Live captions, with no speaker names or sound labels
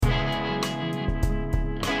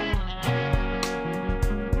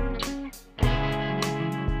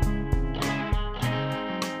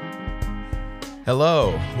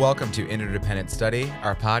Hello, welcome to Interdependent Study,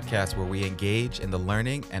 our podcast where we engage in the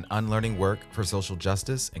learning and unlearning work for social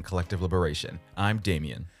justice and collective liberation. I'm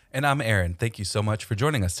Damien. And I'm Aaron. Thank you so much for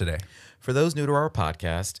joining us today. For those new to our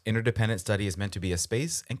podcast, Interdependent Study is meant to be a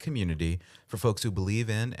space and community for folks who believe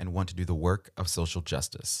in and want to do the work of social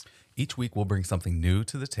justice. Each week, we'll bring something new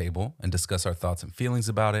to the table and discuss our thoughts and feelings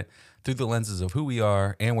about it through the lenses of who we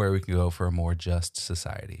are and where we can go for a more just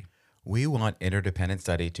society. We want Interdependent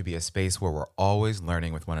Study to be a space where we're always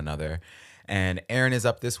learning with one another. And Aaron is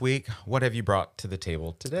up this week. What have you brought to the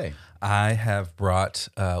table today? I have brought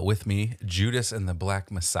with me Judas and the Black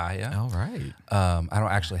Messiah. All right. I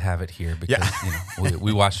don't actually have it here because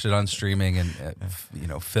we watched it on streaming, and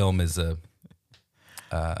film is a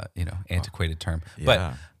antiquated term. Yeah.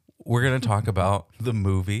 But we're going to talk about the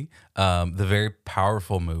movie, the very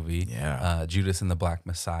powerful movie, Judas and the Black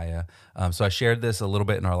Messiah. So I shared this a little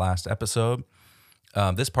bit in our last episode.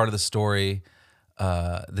 This part of the story,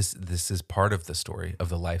 this is part of the story of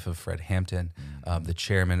the life of Fred Hampton, the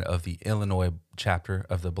chairman of the Illinois chapter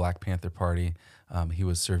of the Black Panther Party. He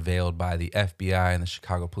was surveilled by the FBI and the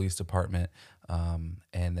Chicago Police Department, and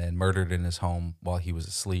then murdered in his home while he was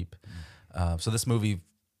asleep. So this movie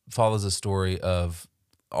follows a story of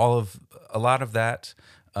a lot of that,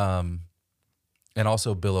 and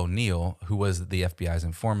also Bill O'Neill, who was the FBI's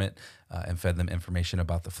informant, and fed them information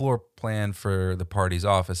about the floor plan for the party's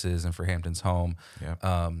offices and for Hampton's home. Yep.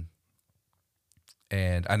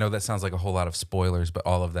 And I know that sounds like a whole lot of spoilers, but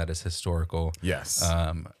all of that is historical. Yes.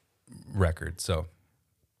 Record. So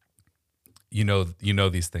you know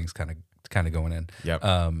these things kind of going in. Yep.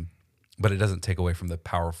 But it doesn't take away from the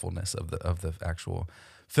powerfulness of the actual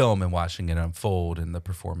film and watching it unfold and the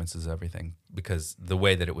performances, everything, because the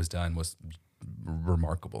way that it was done was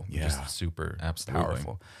remarkable. Yeah. Just super Absolutely.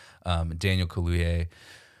 powerful. Daniel Kaluuya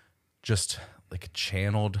just like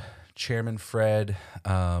channeled Chairman Fred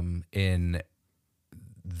in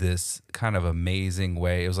this kind of amazing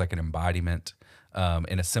way. It was like an embodiment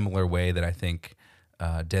in a similar way that I think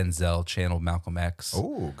Denzel channeled Malcolm X.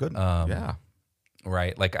 Oh, good.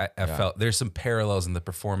 Right. Like I felt there's some parallels in the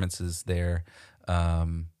performances there.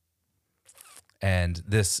 And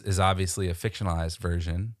this is obviously a fictionalized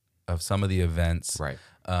version of some of the events. Right.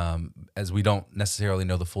 As we don't necessarily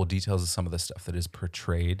know the full details of some of the stuff that is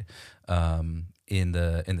portrayed in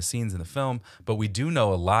the scenes in the film, but we do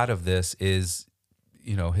know a lot of this is,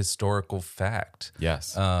 historical fact.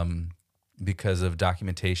 Yes. Because of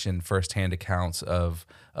documentation, firsthand accounts of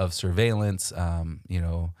surveillance,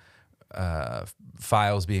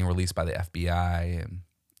 files being released by the FBI and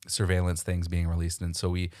surveillance things being released. And so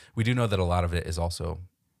we do know that a lot of it is also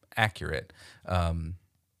accurate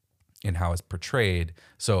in how it's portrayed.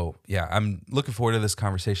 So yeah, I'm looking forward to this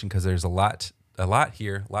conversation because there's a lot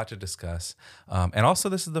here, a lot to discuss. And also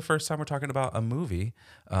this is the first time we're talking about a movie.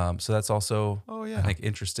 So that's also, I think,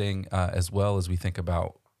 interesting as well as we think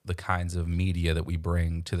about the kinds of media that we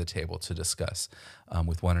bring to the table to discuss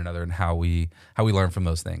with one another and how we learn from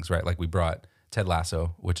those things, right? Like we brought Ted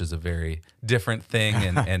Lasso, which is a very different thing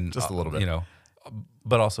and Just a little bit,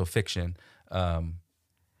 but also fiction.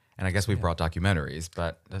 And I guess we brought documentaries,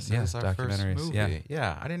 but this is our first documentaries, movie.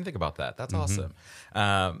 Yeah, I didn't think about that. That's awesome.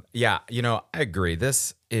 I agree.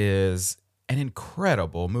 This is an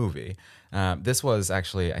incredible movie. This was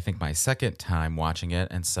actually, I think, my second time watching it,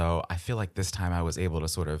 and so I feel like this time I was able to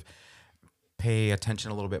sort of pay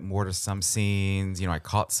attention a little bit more to some scenes. I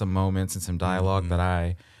caught some moments and some dialogue that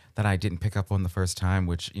I didn't pick up on the first time,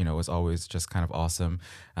 which was always just kind of awesome.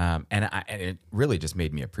 And it really just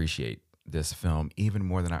made me appreciate this film even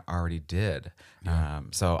more than I already did.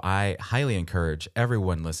 So I highly encourage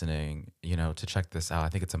everyone listening, to check this out. I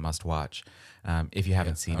think it's a must watch. If you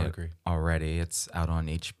haven't seen it already, it's out on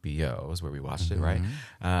HBO is where we watched it, right?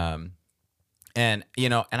 And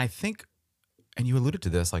I think, and you alluded to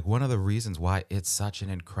this, like one of the reasons why it's such an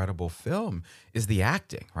incredible film is the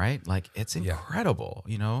acting, right? Like it's incredible,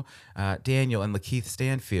 Daniel and Lakeith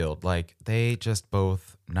Stanfield, like they just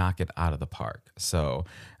both knock it out of the park. So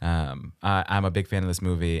I'm a big fan of this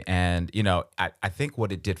movie. And, I think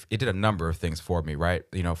what it did a number of things for me, right?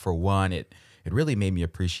 For one, it really made me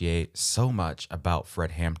appreciate so much about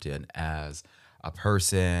Fred Hampton as a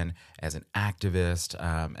person, as an activist,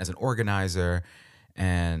 as an organizer.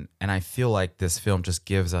 And I feel like this film just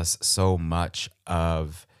gives us so much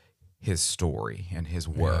of his story and his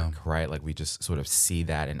work, right? Like we just sort of see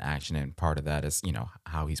that in action, and part of that is,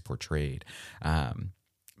 how he's portrayed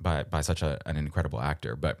by such an incredible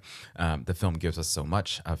actor. But the film gives us so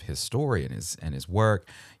much of his story and his work,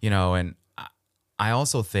 and I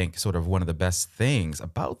also think sort of one of the best things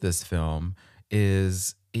about this film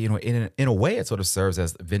is in a way, it sort of serves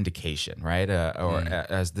as vindication, right?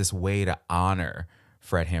 As this way to honor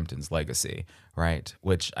Fred Hampton's legacy, right?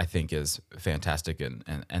 Which I think is fantastic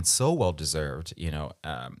and so well deserved,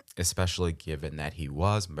 especially given that he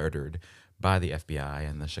was murdered by the FBI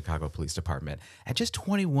and the Chicago Police Department at just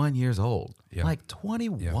 21 years old. Yeah. Like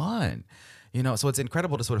 21. So it's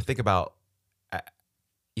incredible to sort of think about,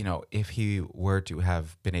 if he were to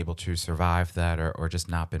have been able to survive that or just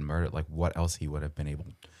not been murdered, like what else he would have been able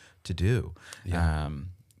to do. Yeah.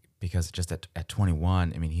 Because just at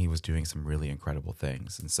 21, I mean, he was doing some really incredible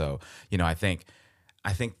things. And so, I think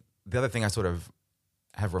the other thing I sort of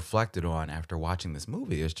have reflected on after watching this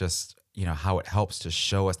movie is just, how it helps to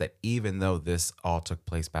show us that even though this all took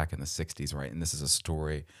place back in the 60s, right? And this is a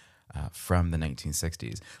story from the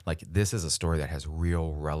 1960s, like this is a story that has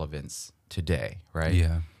real relevance today, right?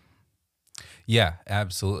 Yeah. Yeah,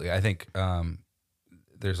 absolutely. I think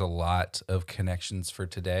there's a lot of connections for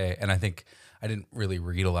today. And I think I didn't really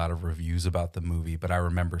read a lot of reviews about the movie, but I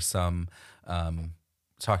remember some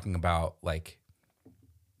talking about like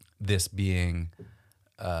this being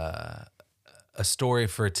a story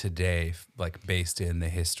for today, like based in the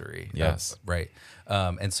history. Yes. Right.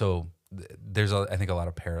 And so there's, I think, a lot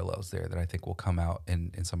of parallels there that I think will come out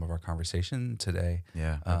in some of our conversation today.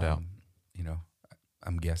 Yeah, no doubt.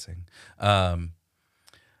 I'm guessing. And,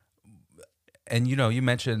 you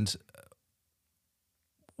mentioned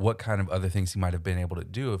what kind of other things he might have been able to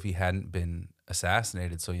do if he hadn't been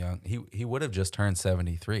assassinated so young. He would have just turned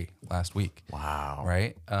 73 last week. Wow.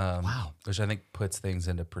 Right? Wow. Which I think puts things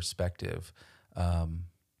into perspective a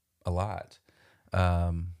lot.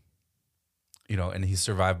 And he's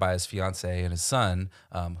survived by his fiance and his son,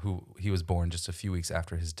 who he was born just a few weeks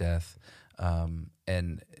after his death.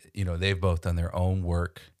 And they've both done their own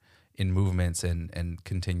work in movements and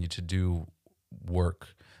continue to do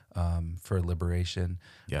work for liberation.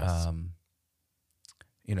 Yes.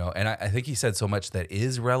 And I think he said so much that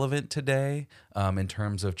is relevant today in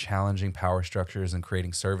terms of challenging power structures and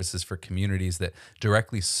creating services for communities that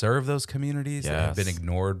directly serve those communities that have been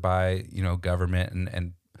ignored by, government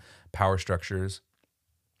and power structures.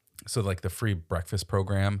 So like the free breakfast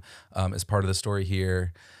program is part of the story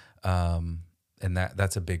here. And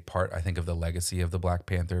that's a big part, I think, of the legacy of the Black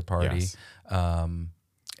Panther Party. Yes.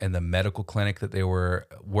 And the medical clinic that they were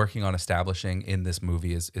working on establishing in this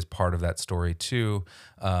movie is part of that story too.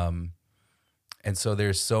 And so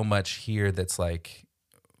there's so much here that's like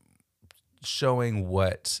showing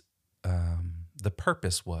what the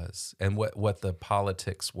purpose was and what the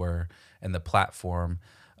politics were and the platform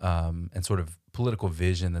and sort of political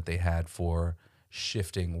vision that they had for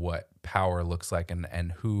shifting what power looks like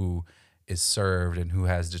and who is served and who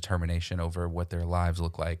has determination over what their lives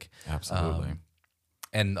look like. Absolutely.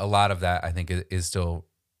 And a lot of that, I think, is still,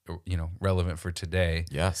 relevant for today.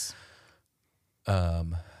 Yes.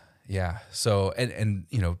 Yeah. So, and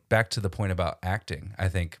back to the point about acting, I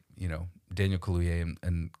think, Daniel Kaluuya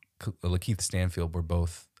and Lakeith Stanfield were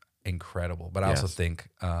both incredible. But I also think,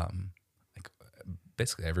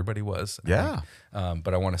 basically everybody was. Yeah.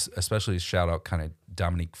 But I want to especially shout out kind of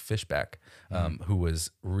Dominique Fishback, who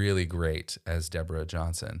was really great as Deborah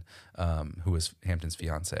Johnson, who was Hampton's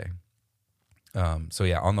fiance. So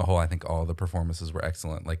yeah, on the whole, I think all the performances were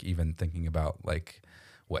excellent. Like even thinking about like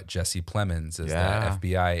what Jesse Plemons is that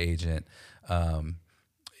FBI agent,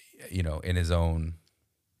 in his own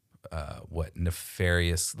what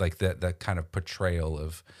nefarious, like that kind of portrayal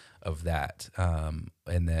of that,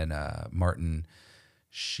 and then Martin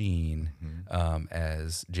Sheen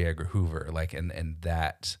as J. Edgar Hoover, like and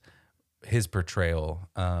that his portrayal,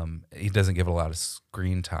 he doesn't give it a lot of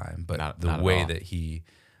screen time, but not the way all. that he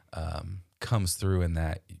comes through in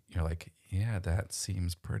that, you're like, yeah, that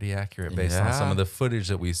seems pretty accurate based on some of the footage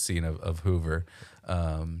that we've seen of Hoover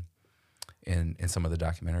in some of the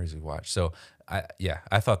documentaries we've watched. So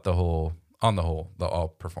I thought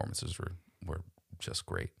all performances were just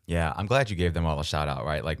great. Yeah, I'm glad you gave them all a shout out,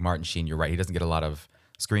 right? Like Martin Sheen, you're right. He doesn't get a lot of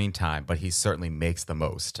screen time, but he certainly makes the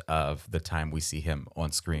most of the time we see him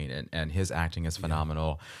on screen, and his acting is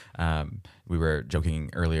phenomenal. We were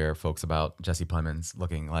joking earlier, folks, about Jesse Plemons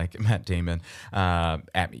looking like Matt Damon.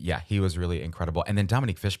 He was really incredible. And then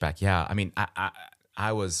Dominique Fishback, I mean,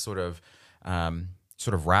 I was sort of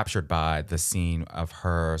raptured by the scene of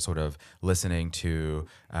her sort of listening to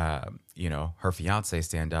her fiance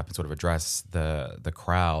stand up and sort of address the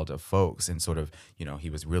crowd of folks, and sort of he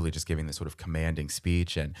was really just giving this sort of commanding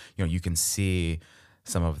speech, and you can see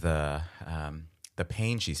some of the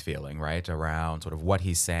pain she's feeling, right, around sort of what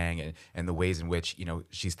he's saying and the ways in which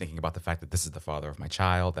she's thinking about the fact that this is the father of my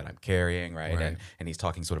child that I'm carrying, right? And he's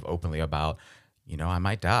talking sort of openly about I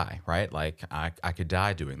might die, right? Like I could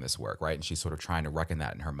die doing this work, right? And she's sort of trying to reckon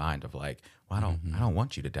that in her mind of like, well, I don't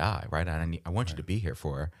want you to die, right? I want you to be here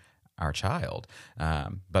for our child.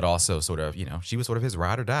 But also sort of, she was sort of his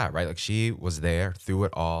ride or die, right? Like she was there through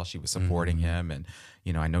it all. She was supporting him. And,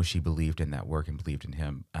 I know she believed in that work and believed in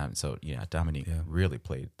him. So yeah, Dominique really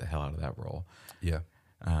played the hell out of that role. Yeah.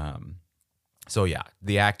 So yeah,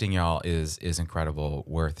 the acting, y'all, is incredible.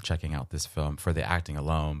 Worth checking out this film for the acting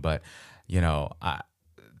alone. But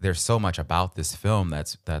there's so much about this film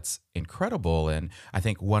that's incredible, and I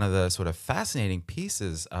think one of the sort of fascinating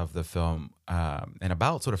pieces of the film, and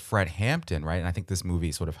about sort of Fred Hampton, right? And I think this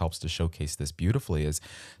movie sort of helps to showcase this beautifully, is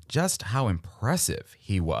just how impressive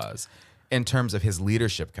he was in terms of his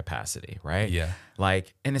leadership capacity, right? Yeah.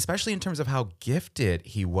 Like, and especially in terms of how gifted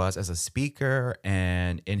he was as a speaker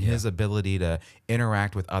and in his ability to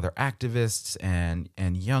interact with other activists and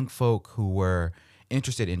young folk who were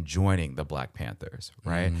interested in joining the Black Panthers,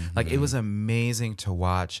 right? Like, it was amazing to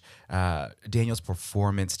watch Daniel's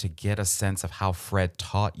performance to get a sense of how Fred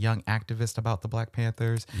taught young activists about the Black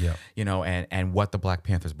Panthers, and what the Black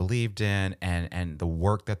Panthers believed in, and the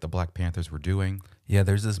work that the Black Panthers were doing. Yeah,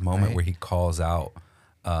 there's this moment Right. where he calls out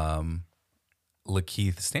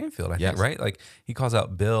Lakeith Stanfield, I think, right? Like he calls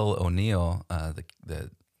out Bill O'Neill,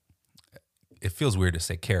 it feels weird to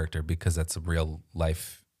say character because that's a real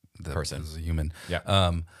life Person. is a human.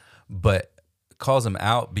 Yeah. But calls him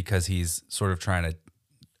out because he's sort of trying to,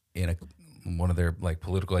 in one of their like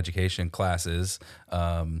political education classes,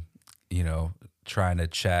 trying to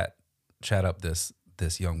chat up this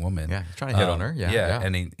young woman. Yeah, he's trying to hit on her. Yeah.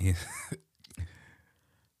 And he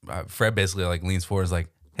Fred basically like leans forward, is like,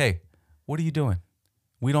 "Hey, what are you doing?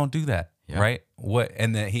 We don't do that, right? What?"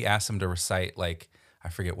 And then he asks him to recite, like, I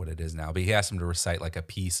forget what it is now, but he asked him to recite like a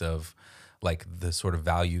piece of like the sort of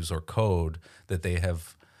values or code that they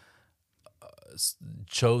have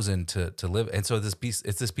chosen to live. And so it's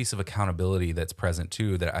this piece of accountability that's present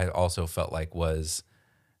too, that I also felt like was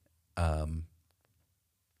not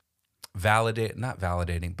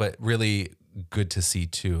validating, but really good to see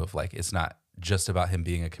too, of like, it's not just about him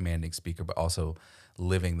being a commanding speaker, but also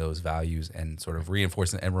living those values and sort of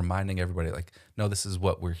reinforcing and reminding everybody, like, no, this is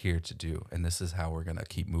what we're here to do, and this is how we're going to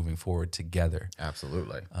keep moving forward together.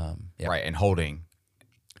 Absolutely. Right, and holding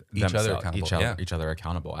each other accountable. Each other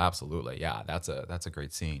accountable. Absolutely. Yeah, that's a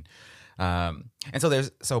great scene. And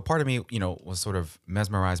so part of me, was sort of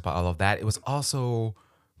mesmerized by all of that. It was also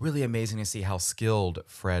really amazing to see how skilled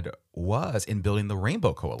Fred was in building the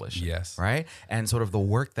Rainbow Coalition. Yes. Right? And sort of the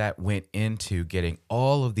work that went into getting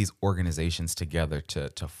all of these organizations together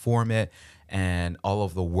to form it, and all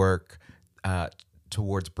of the work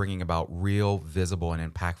towards bringing about real, visible,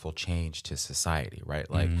 and impactful change to society, right?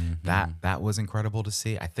 Like that was incredible to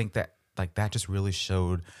see. I think that that just really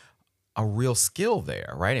showed a real skill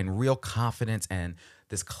there, right? And real confidence and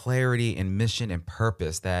this clarity and mission and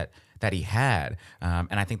purpose that he had.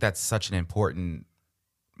 And I think that's such an important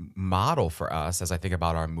model for us as I think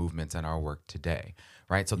about our movements and our work today,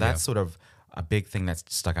 right? So that's sort of a big thing that's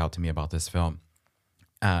stuck out to me about this film.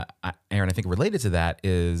 Aaron, I think related to that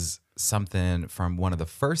is something from one of the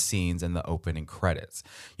first scenes in the opening credits.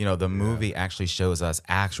 The movie actually shows us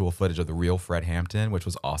actual footage of the real Fred Hampton, which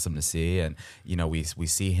was awesome to see. And, we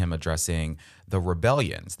see him addressing the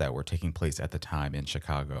rebellions that were taking place at the time in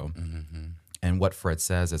Chicago. And what Fred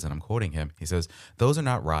says is, and I'm quoting him, he says, "Those are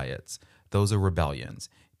not riots. Those are rebellions.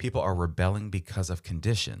 People are rebelling because of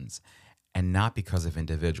conditions and not because of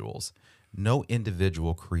individuals. No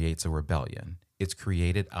individual creates a rebellion. It's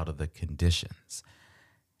created out of the conditions."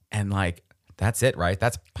 And that's it, right?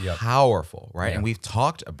 That's powerful, right? Yeah. And we've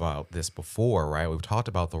talked about this before, right? We've talked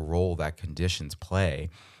about the role that conditions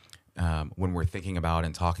play when we're thinking about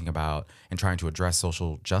and talking about and trying to address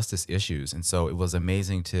social justice issues. And so it was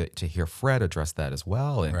amazing to hear Fred address that as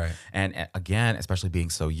well. And, Right. and again, especially being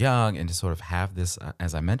so young, and to sort of have this,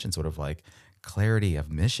 as I mentioned, sort of like clarity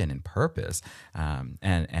of mission and purpose. And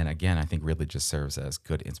again, I think really just serves as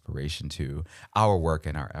good inspiration to our work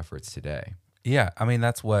and our efforts today. Yeah, I mean,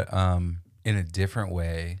 that's what, in a different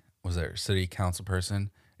way, was there a city council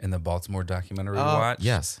person in the Baltimore documentary we watched?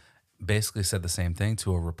 Yes. Basically said the same thing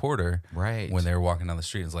to a reporter, Right. when they were walking down the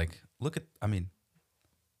street. It's like, look at, I mean,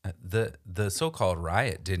 the so-called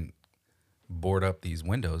riot didn't board up these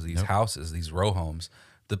windows, these houses, these row homes.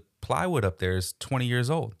 The plywood up there is 20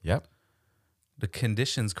 years old. Yep. The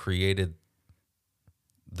conditions created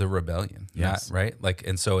the rebellion. Yes. Right? Like,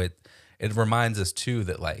 and so it reminds us too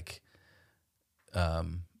that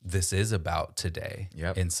this is about today.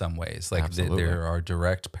 Yep. In some ways. Like Absolutely. there are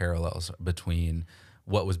direct parallels between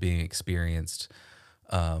what was being experienced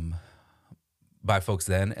by folks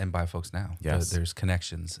then and by folks now. Yes. There's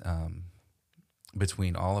connections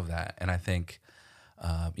between all of that. And I think,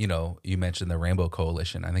 you mentioned the Rainbow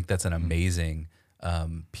Coalition. I think that's an amazing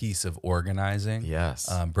piece of organizing.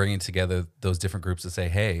 Yes. Bringing together those different groups to say,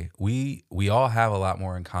 hey, we all have a lot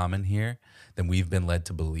more in common here than we've been led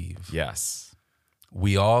to believe. Yes.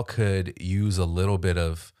 We all could use a little bit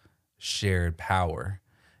of shared power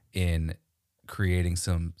in creating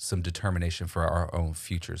some determination for our own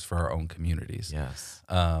futures, for our own communities. Yes.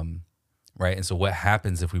 Right. And so what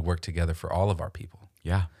happens if we work together for all of our people?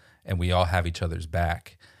 Yeah. And we all have each other's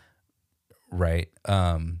back. Right.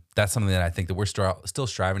 That's something that I think that we're still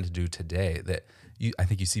striving to do today, that I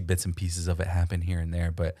think you see bits and pieces of it happen here and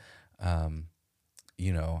there, but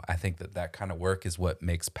I think that kind of work is what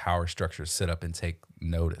makes power structures sit up and take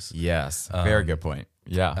notice. Yes. Very good point.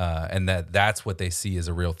 Yeah. And that's what they see as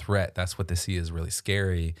a real threat. That's what they see as really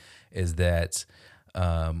scary, is that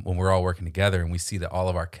when we're all working together and we see that all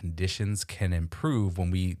of our conditions can improve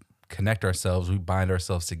when we connect ourselves, we bind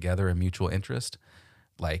ourselves together in mutual interest.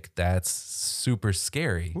 Like, that's super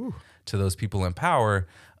scary to those people in power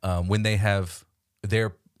when they're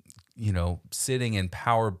sitting in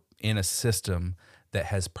power in a system that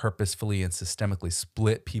has purposefully and systemically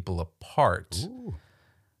split people apart. Ooh.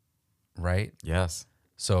 Right? Yes.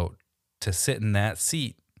 So to sit in that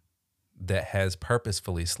seat that has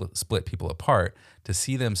purposefully split people apart, to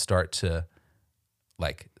see them start to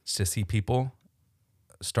see people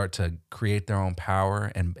start to create their own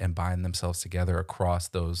power and bind themselves together across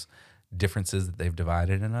those differences that they've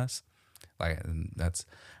divided in us. I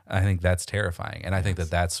think that's terrifying. And I think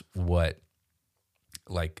that's what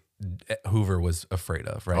Hoover was afraid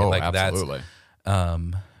of, right? Oh, absolutely.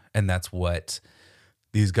 And that's what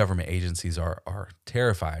these government agencies are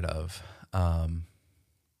terrified of.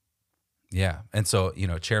 Yeah. And so,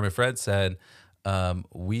 Chairman Fred said,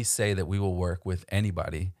 we say that we will work with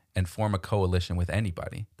anybody and form a coalition with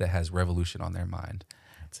anybody that has revolution on their mind.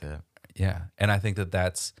 That's it. Yeah. And I think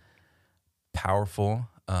that's powerful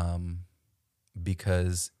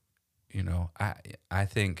because, I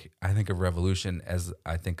think of revolution as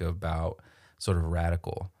I think about sort of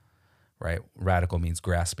radical, right? Radical means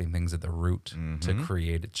grasping things at the root to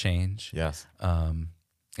create a change. Yes. And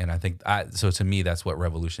I think so to me, that's what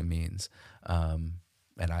revolution means. And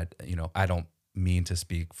I don't mean to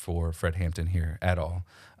speak for Fred Hampton here at all.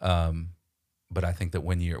 But I think that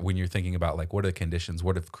when you're thinking about what are the conditions,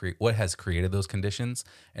 what has created those conditions,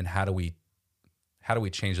 and how do we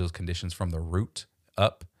change those conditions from the root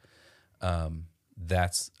up?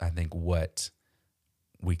 That's, I think, what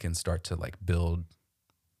we can start to build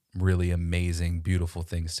really amazing, beautiful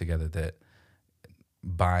things together that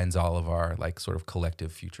binds all of our sort of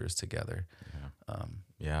collective futures together.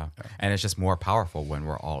 Yeah. And it's just more powerful when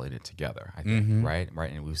we're all in it together, I think, right?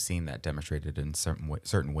 And we've seen that demonstrated in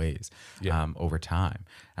certain ways over time.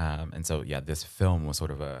 And so, this film was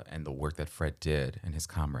sort of and the work that Fred did and his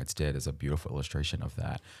comrades did is a beautiful illustration of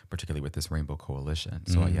that, particularly with this Rainbow Coalition.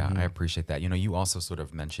 So, I appreciate that. You also sort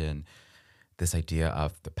of mentioned this idea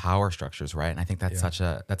of the power structures, right? And I think that's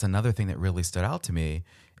that's another thing that really stood out to me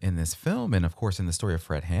in this film, and of course in the story of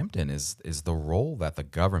Fred Hampton, is the role that the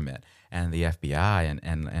government and the FBI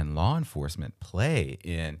and law enforcement play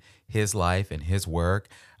in his life and his work,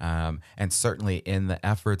 and certainly in the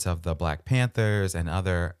efforts of the Black Panthers and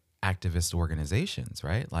other activist organizations,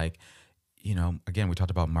 right? Again, we talked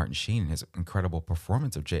about Martin Sheen and his incredible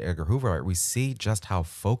performance of J. Edgar Hoover. Right? We see just how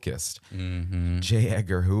focused J.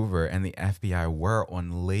 Edgar Hoover and the FBI were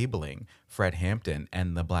on labeling Fred Hampton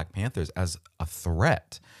and the Black Panthers as a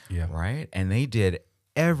threat, right? And they did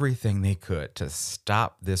everything they could to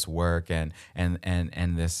stop this work and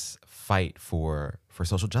this fight for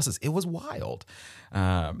social justice. It was wild.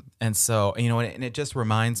 And so, and it just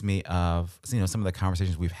reminds me of, some of the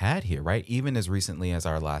conversations we've had here, right? Even as recently as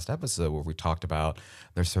our last episode where we talked about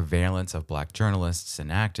the surveillance of Black journalists and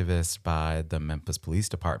activists by the Memphis Police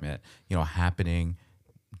Department, happening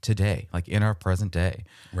today, in our present day.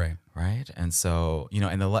 Right. Right. And so,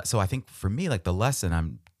 so I think for me, the lesson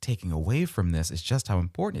I'm taking away from this is just how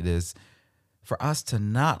important it is for us to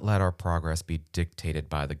not let our progress be dictated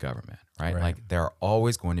by the government, right? There are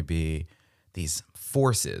always going to be these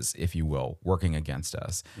forces, if you will, working against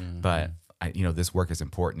us. But this work is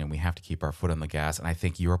important, and we have to keep our foot on the gas. And I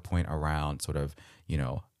think your point around sort of,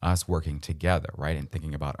 us working together, right, and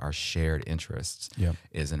thinking about our shared interests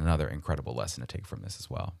is another incredible lesson to take from this as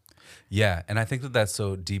well. Yeah, and I think that that's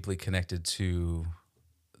so deeply connected to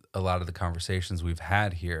a lot of the conversations we've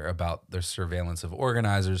had here about the surveillance of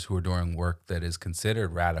organizers who are doing work that is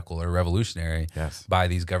considered radical or revolutionary Yes. by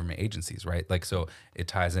these government agencies, right? Like, so it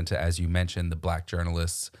ties into, as you mentioned, the black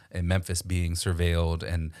journalists in Memphis being surveilled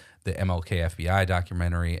and the MLK FBI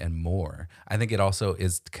documentary and more. I think it also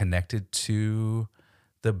is connected to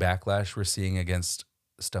the backlash we're seeing against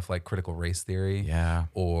stuff like critical race theory, Yeah.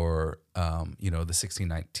 or the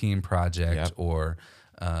 1619 Project, Yep. or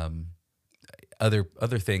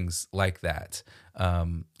other things like that.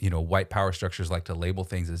 White power structures like to label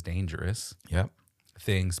things as dangerous, Yep.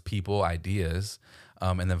 things, people, ideas,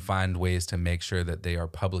 and then find ways to make sure that they are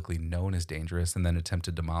publicly known as dangerous, and then attempt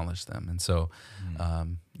to demolish them. And so,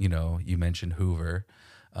 you mentioned Hoover,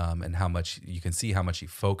 and how much you can see how much he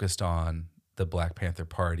focused on the Black Panther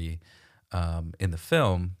Party in the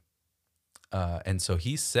film. And so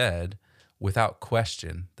he said, without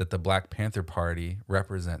question, that the Black Panther Party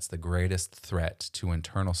represents the greatest threat to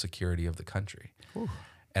internal security of the country. Ooh.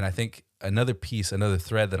 And I think another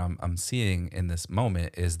thread that I'm seeing in this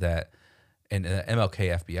moment is that in the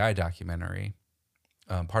MLK FBI documentary,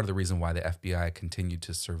 part of the reason why the FBI continued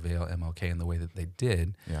to surveil MLK in the way that they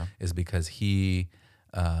did is because they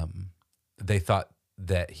thought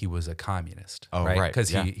that he was a communist, right? Because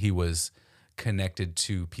he was connected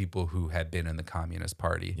to people who had been in the Communist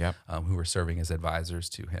Party, who were serving as advisors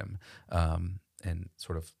to him, and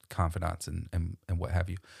sort of confidants and what have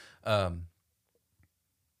you.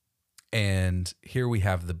 And here we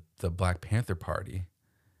have the Black Panther Party,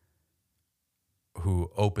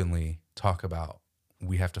 who openly talk about,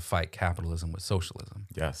 we have to fight capitalism with socialism.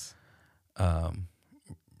 Yes.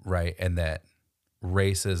 Right. And that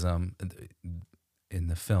racism, in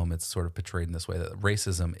the film, it's sort of portrayed in this way, that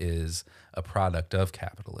racism is a product of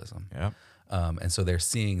capitalism. Yeah. And so they're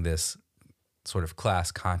seeing this sort of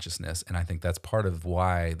class consciousness. And I think that's part of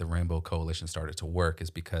why the Rainbow Coalition started to work, is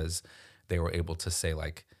because they were able to say,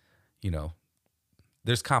 like,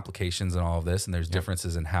 there's complications in all of this, and there's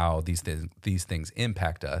differences in how these things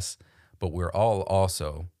impact us, but we're all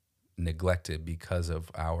also neglected because of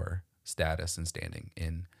our status and standing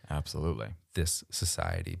in absolutely this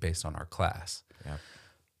society based on our class. Yeah.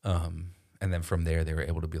 And then from there, they were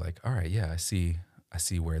able to be like, all right, I see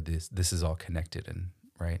where this is all connected, and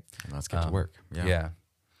right. And let's get to work. Yeah.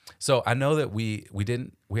 So I know that we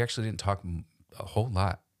actually didn't talk a whole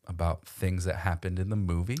lot about things that happened in the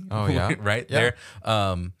movie. Oh yeah. Right there.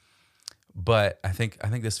 But I think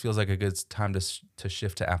this feels like a good time to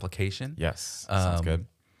shift to application. Yes. Sounds good.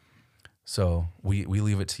 So we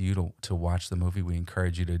leave it to you to watch the movie. We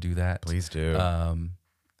encourage you to do that. Please do.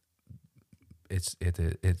 It's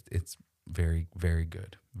very, very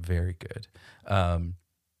good. Very good.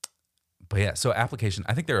 But yeah, so application,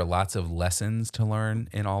 I think there are lots of lessons to learn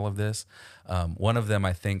in all of this. One of them,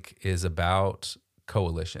 I think, is about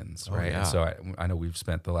coalitions, right? Yeah. And so I know we've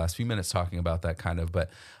spent the last few minutes talking about that kind of, but,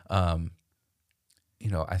 I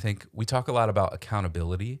think we talk a lot about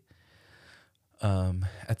accountability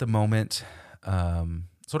at the moment,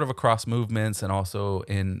 sort of across movements, and also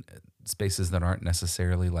in spaces that aren't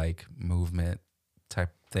necessarily like movement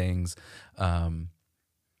type things. But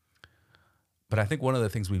I think one of the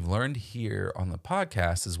things we've learned here on the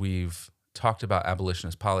podcast is we've talked about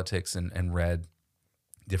abolitionist politics and read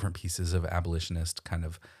different pieces of abolitionist kind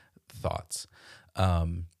of thoughts,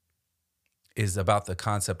 is about the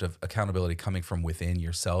concept of accountability coming from within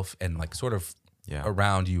yourself and like sort of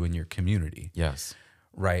around you in your community. Yes.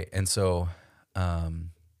 Right. And so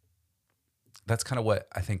that's kind of what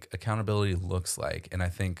I think accountability looks like. And I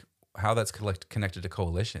think how that's connected to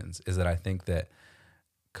coalitions is that I think that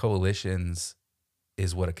coalitions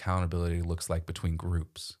is what accountability looks like between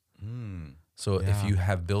groups. So if you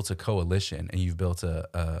have built a coalition and you've built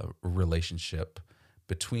a relationship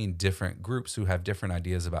between different groups who have different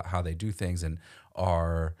ideas about how they do things and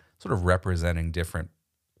are sort of representing different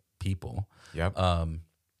people,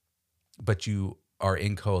 but you are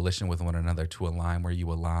in coalition with one another to align where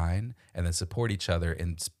you align and then support each other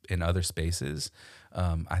in other spaces.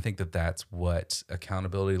 I think that's what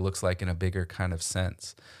accountability looks like in a bigger kind of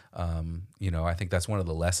sense. I think that's one of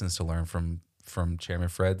the lessons to learn from Chairman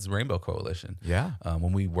Fred's Rainbow Coalition. Yeah.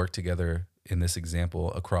 When we work together in this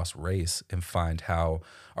example across race and find how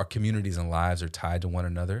our communities and lives are tied to one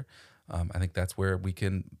another, I think that's where we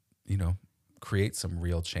can, create some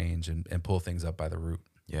real change and pull things up by the root.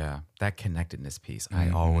 Yeah, that connectedness piece.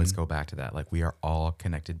 I always go back to that. Like, we are all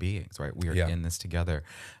connected beings, right? We are in this together.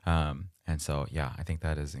 And so, I think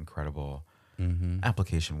that is incredible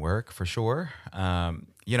application work for sure.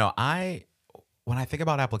 When I think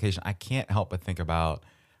about application, I can't help but think about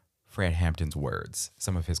Fred Hampton's words,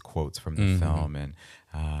 some of his quotes from the film. And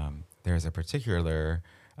there's a particular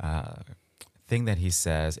thing that he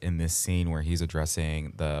says in this scene where he's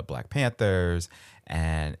addressing the Black Panthers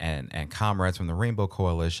and comrades from the Rainbow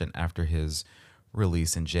Coalition after his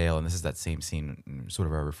release in jail. And this is that same scene sort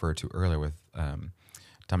of I referred to earlier with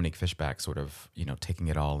Dominique Fishback sort of, taking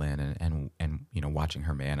it all in and watching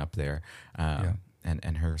her man up there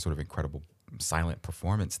and her sort of incredible silent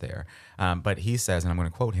performance there. But he says, and I'm going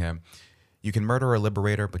to quote him, "You can murder a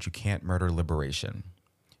liberator, but you can't murder liberation.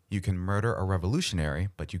 You can murder a revolutionary,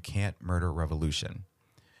 but you can't murder revolution.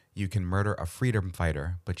 You can murder a freedom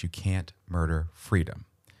fighter, but you can't murder freedom."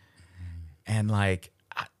 And like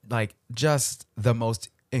just the most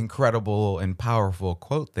incredible and powerful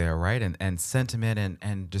quote there, right? And sentiment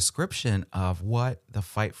and description of what the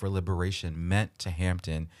fight for liberation meant to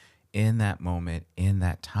Hampton in that moment, in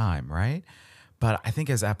that time, right? But I think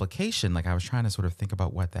as application, like I was trying to sort of think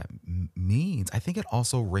about what that means. I think it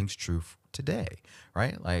also rings true today,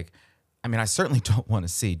 right? Like, I mean, I certainly don't want to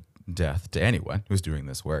see death to anyone who's doing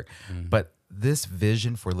this work, but this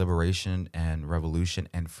vision for liberation and revolution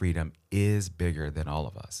and freedom is bigger than all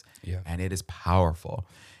of us. Yeah. And it is powerful.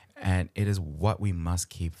 And it is what we must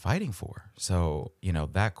keep fighting for. So,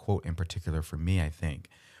 that quote in particular for me, I think,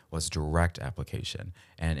 was direct application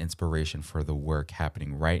and inspiration for the work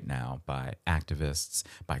happening right now by activists,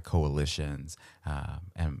 by coalitions,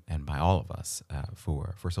 and by all of us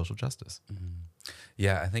for social justice.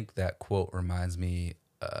 Yeah, I think that quote reminds me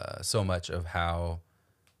so much of how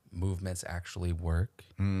movements actually work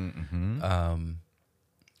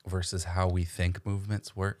versus how we think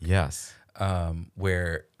movements work. Yes.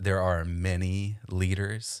 Where there are many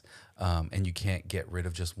leaders and you can't get rid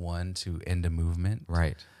of just one to end a movement.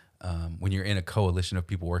 Right. When you're in a coalition of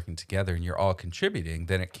people working together and you're all contributing,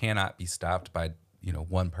 then it cannot be stopped by,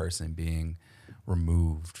 one person being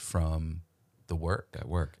removed from the work. That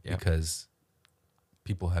work. Yep. Because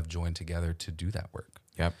people have joined together to do that work.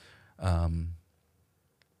 Yep. And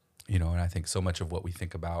I think so much of what we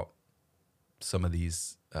think about some of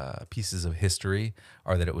these pieces of history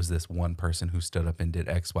are that it was this one person who stood up and did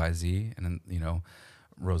X, Y, Z. And then,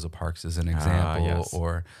 Rosa Parks is an example, yes.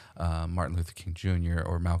 or Martin Luther King Jr.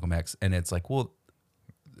 or Malcolm X. And it's like, well,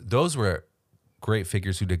 those were great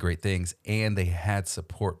figures who did great things, and they had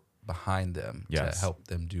support behind them to help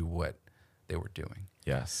them do what they were doing.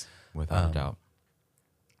 Yes, without a doubt.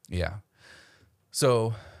 Yeah.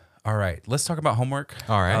 So, all right, let's talk about homework.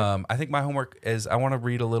 All right. I think my homework is I want to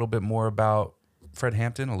read a little bit more about Fred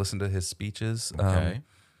Hampton. I'll listen to his speeches. Okay.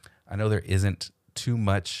 I know there isn't too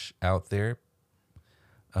much out there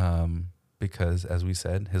because, as we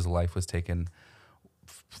said, his life was taken,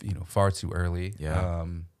 far too early. Yeah.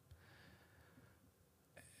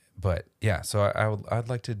 But yeah, so I'd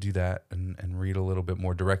like to do that and read a little bit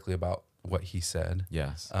more directly about what he said.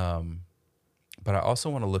 Yes. But I also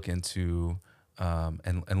want to look into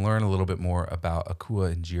and learn a little bit more about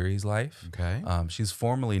Akua Njiri's life. Okay. She's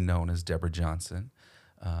formerly known as Deborah Johnson.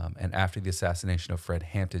 And after the assassination of Fred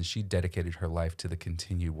Hampton, she dedicated her life to the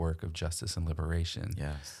continued work of justice and liberation.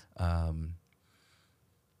 Yes.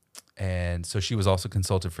 And so she was also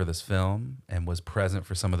consulted for this film and was present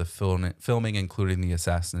for some of the filming, including the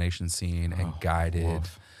assassination scene, and guided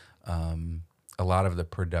a lot of the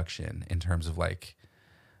production in terms of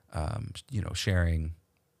sharing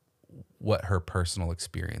what her personal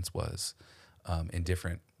experience was in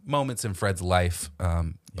different moments in Fred's life,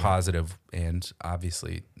 positive and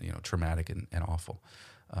obviously, traumatic and awful.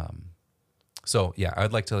 So yeah,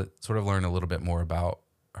 I'd like to sort of learn a little bit more about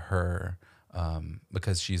her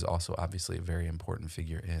because she's also obviously a very important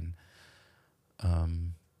figure in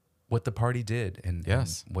what the party did and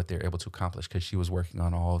what they're able to accomplish, because she was working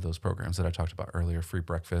on all of those programs that I talked about earlier, free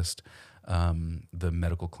breakfast, the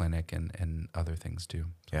medical clinic, and other things too.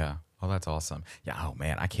 Yeah. Oh, that's awesome. Yeah. Oh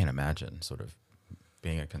man, I can't imagine sort of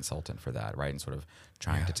being a consultant for that, right? And sort of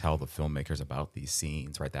trying to tell the filmmakers about these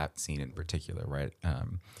scenes, right? That scene in particular, right?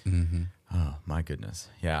 Oh my goodness.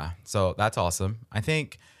 Yeah. So that's awesome. I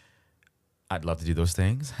think I'd love to do those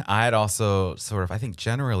things. I'd also I think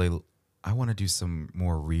generally I want to do some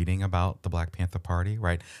more reading about the Black Panther Party,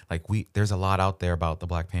 right? Like there's a lot out there about the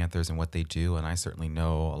Black Panthers and what they do. And I certainly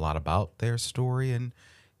know a lot about their story and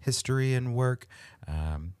history and work.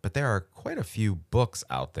 But there are quite a few books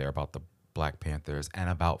out there about the Black Panthers and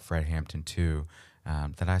about Fred Hampton too,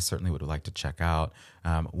 that I certainly would like to check out.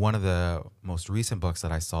 One of the most recent books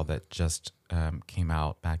that I saw that just came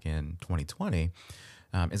out back in 2020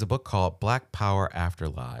 is a book called Black Power After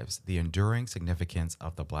Lives: The Enduring Significance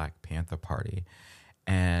of the Black Panther Party.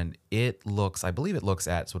 and I believe it looks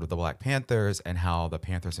at sort of the Black Panthers and how the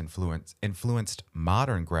Panthers influenced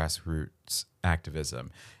modern grassroots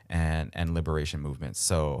activism and liberation movements.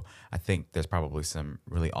 So I think there's probably some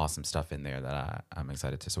really awesome stuff in there that I'm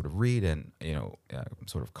excited to sort of read, and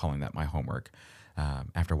sort of calling that my homework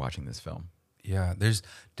after watching this film. Yeah, there's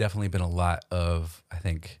definitely been a lot of, I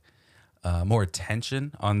think, more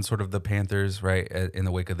attention on sort of the Panthers, right, in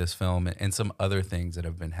the wake of this film, and some other things that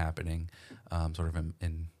have been happening sort of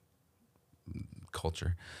in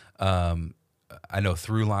culture. I know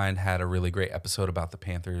Throughline had a really great episode about the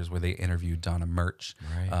Panthers where they interviewed Donna Murch,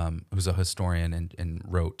 Right. who's a historian and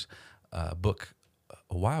wrote a book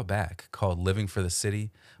a while back called Living for the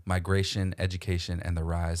City, Migration, Education, and the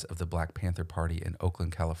Rise of the Black Panther Party in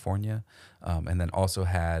Oakland, California. And then also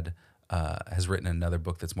has written another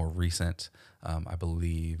book that's more recent, I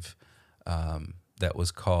believe, that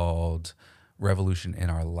was called Revolution in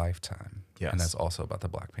Our Lifetime. Yes. And that's also about the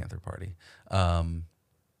Black Panther Party.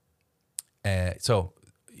 So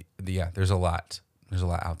there's a lot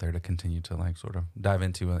out there to continue to like sort of dive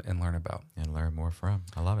into and learn about. And learn more from.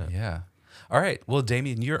 I love it. Yeah. All right. Well,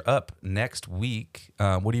 Damien, you're up next week.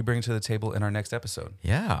 What do you bring to the table in our next episode?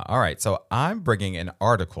 Yeah. All right. So I'm bringing an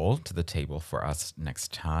article to the table for us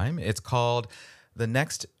next time. It's called "The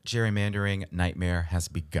Next Gerrymandering Nightmare Has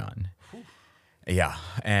Begun." Yeah.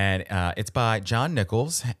 And it's by John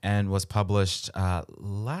Nichols and was published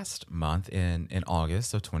last month in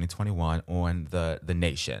August of 2021 on the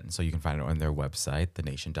Nation. So you can find it on their website,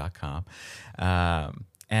 thenation.com.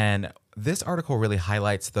 And this article really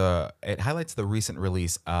highlights the recent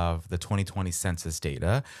release of the 2020 census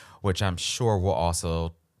data, which I'm sure we'll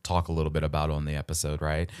also talk a little bit about on the episode,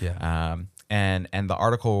 right? Yeah. And the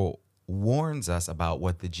article warns us about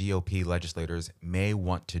what the GOP legislators may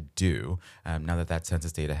want to do now that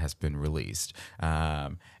census data has been released,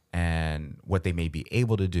 and what they may be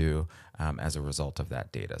able to do as a result of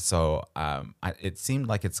that data. So it seemed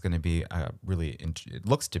like it's going to be it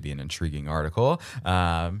looks to be an intriguing article.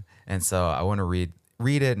 And so I want to read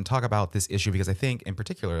it and talk about this issue because I think in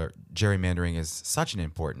particular, gerrymandering is such an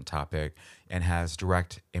important topic and has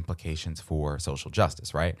direct implications for social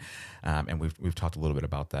justice, right? And we've talked a little bit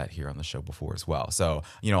about that here on the show before as well. So,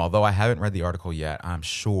 although I haven't read the article yet, I'm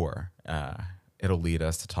sure it'll lead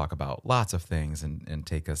us to talk about lots of things and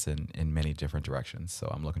take us in many different directions. So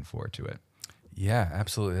I'm looking forward to it. Yeah,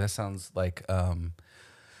 absolutely. That sounds like,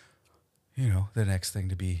 the next thing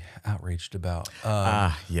to be outraged about.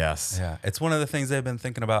 Yes. Yeah. It's one of the things they've been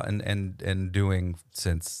thinking about and doing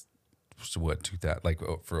since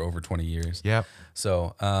for over 20 years. Yep.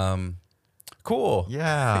 So, cool.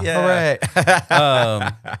 Yeah. Yeah. Hooray.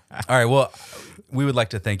 All right. Well, we would like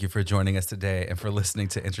to thank you for joining us today and for listening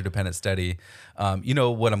to Interdependent Study. You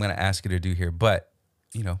know what I'm going to ask you to do here, but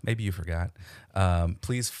maybe you forgot.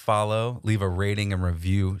 Please follow, leave a rating and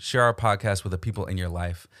review, share our podcast with the people in your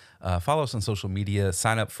life. Follow us on social media,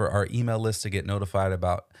 sign up for our email list to get notified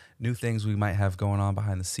about new things we might have going on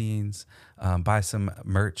behind the scenes. Buy some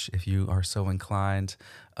merch if you are so inclined.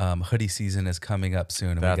 Hoodie season is coming up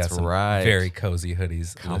soon, and we got some very cozy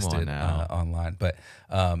hoodies listed online. But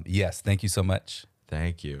yes, thank you so much.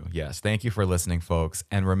 Thank you. Yes, thank you for listening, folks.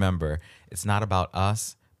 And remember, it's not about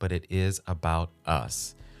us, but it is about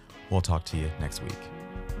us. We'll talk to you next week.